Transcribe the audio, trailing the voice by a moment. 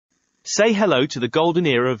Say hello to the golden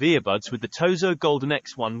era of earbuds with the TOZO Golden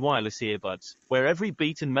X1 wireless earbuds, where every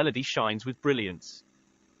beat and melody shines with brilliance.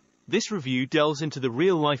 This review delves into the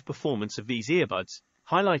real-life performance of these earbuds,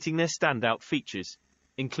 highlighting their standout features,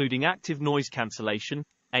 including active noise cancellation,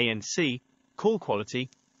 ANC, call quality,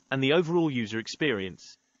 and the overall user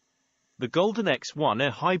experience. The Golden X1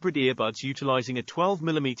 are hybrid earbuds utilizing a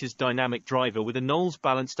 12mm dynamic driver with a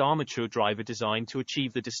Knowles-balanced armature driver designed to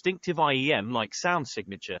achieve the distinctive IEM-like sound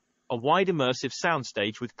signature, a wide immersive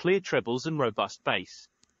soundstage with clear trebles and robust bass.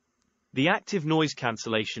 The active noise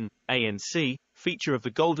cancellation, ANC, feature of the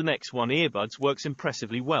Golden X1 earbuds works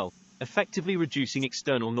impressively well, effectively reducing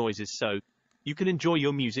external noises so you can enjoy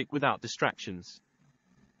your music without distractions.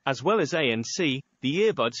 As well as ANC, the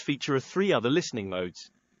earbuds feature three other listening modes: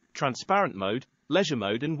 transparent mode, leisure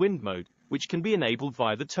mode and wind mode, which can be enabled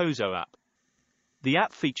via the TOZO app. The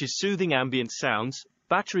app features soothing ambient sounds,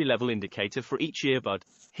 battery level indicator for each earbud,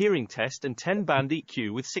 hearing test and 10-band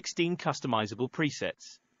EQ with 16 customizable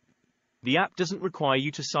presets. The app doesn't require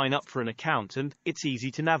you to sign up for an account and it's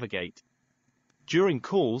easy to navigate. During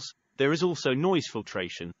calls, there is also noise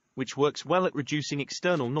filtration, which works well at reducing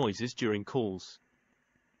external noises during calls.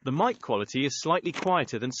 The mic quality is slightly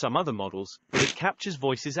quieter than some other models, but it captures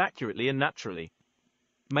voices accurately and naturally.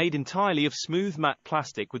 Made entirely of smooth matte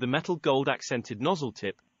plastic with a metal gold accented nozzle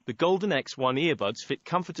tip, the Golden X1 earbuds fit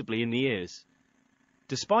comfortably in the ears.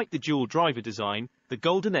 Despite the dual driver design, the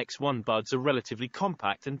Golden X1 buds are relatively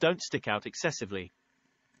compact and don't stick out excessively.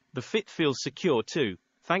 The fit feels secure too,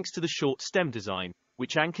 thanks to the short stem design,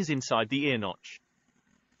 which anchors inside the ear notch.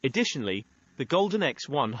 Additionally, the Golden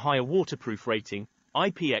X1 higher waterproof rating,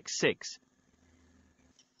 IPX6,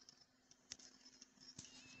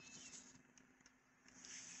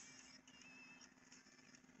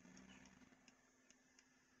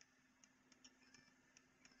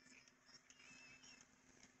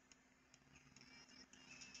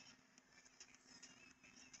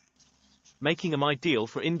 making them ideal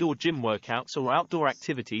for indoor gym workouts or outdoor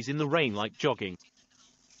activities in the rain like jogging.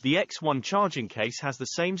 The X1 charging case has the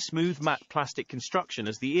same smooth matte plastic construction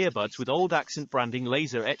as the earbuds with old accent branding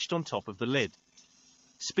laser etched on top of the lid.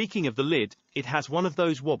 Speaking of the lid, it has one of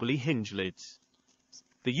those wobbly hinge lids.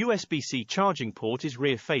 The USB-C charging port is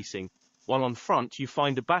rear-facing, while on front you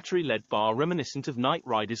find a battery LED bar reminiscent of Knight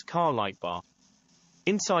Rider's car light bar.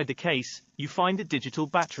 Inside the case, you find a digital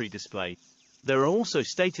battery display. There are also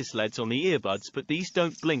status LEDs on the earbuds, but these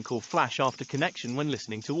don't blink or flash after connection when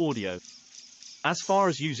listening to audio. As far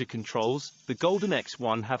as user controls, the Golden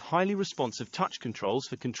X1 have highly responsive touch controls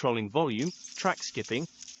for controlling volume, track skipping,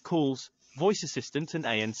 calls, voice assistant and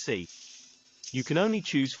ANC. You can only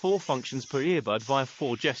choose 4 functions per earbud via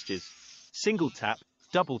 4 gestures: single tap,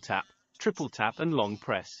 double tap, triple tap and long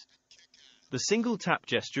press. The single tap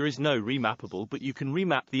gesture is no remappable, but you can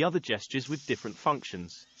remap the other gestures with different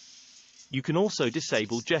functions. You can also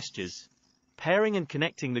disable gestures. Pairing and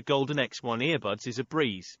connecting the Golden X1 earbuds is a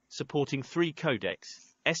breeze, supporting 3 codecs: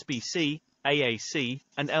 SBC, AAC,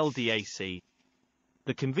 and LDAC.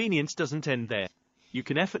 The convenience doesn't end there. You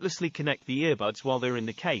can effortlessly connect the earbuds while they're in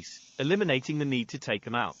the case, eliminating the need to take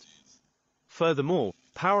them out. Furthermore,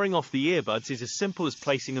 powering off the earbuds is as simple as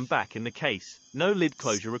placing them back in the case, no lid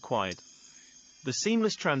closure required. The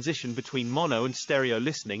seamless transition between mono and stereo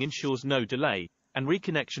listening ensures no delay, and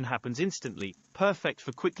reconnection happens instantly, perfect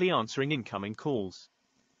for quickly answering incoming calls.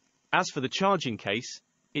 As for the charging case,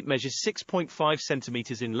 it measures 6.5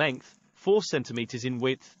 centimeters in length, 4 centimeters in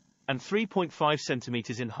width, and 3.5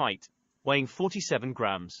 centimeters in height, weighing 47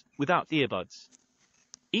 grams, without earbuds.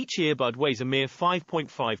 Each earbud weighs a mere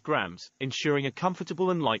 5.5 grams, ensuring a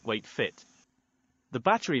comfortable and lightweight fit. The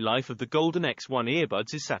battery life of the Golden X1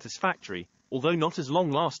 earbuds is satisfactory, although not as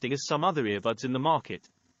long-lasting as some other earbuds in the market.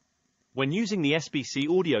 When using the SBC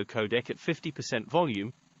audio codec at 50%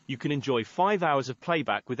 volume, you can enjoy 5 hours of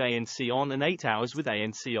playback with ANC on and 8 hours with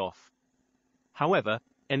ANC off. However,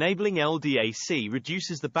 enabling LDAC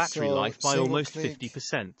reduces the battery life by almost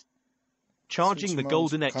 50%. Charging the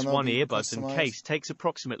Golden X1 earbuds and case takes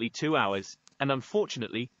approximately 2 hours, and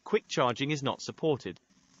unfortunately, quick charging is not supported.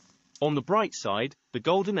 On the bright side, the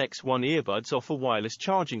Golden X1 earbuds offer wireless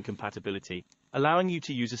charging compatibility, allowing you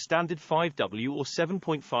to use a standard 5W or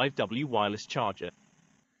 7.5W wireless charger.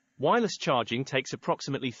 Wireless charging takes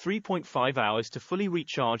approximately 3.5 hours to fully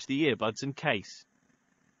recharge the earbuds and case.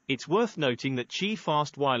 It's worth noting that Qi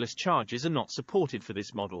fast wireless chargers are not supported for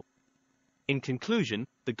this model. In conclusion,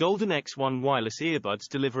 the Golden X1 wireless earbuds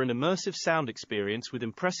deliver an immersive sound experience with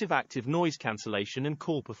impressive active noise cancellation and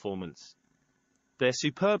call performance. Their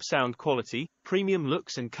superb sound quality, premium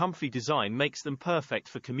looks and comfy design makes them perfect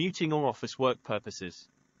for commuting or office work purposes.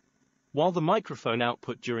 While the microphone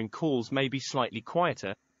output during calls may be slightly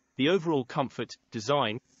quieter, the overall comfort,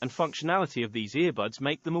 design, and functionality of these earbuds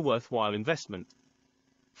make them a worthwhile investment.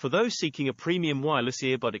 For those seeking a premium wireless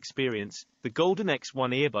earbud experience, the Golden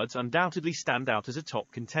X1 earbuds undoubtedly stand out as a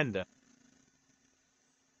top contender.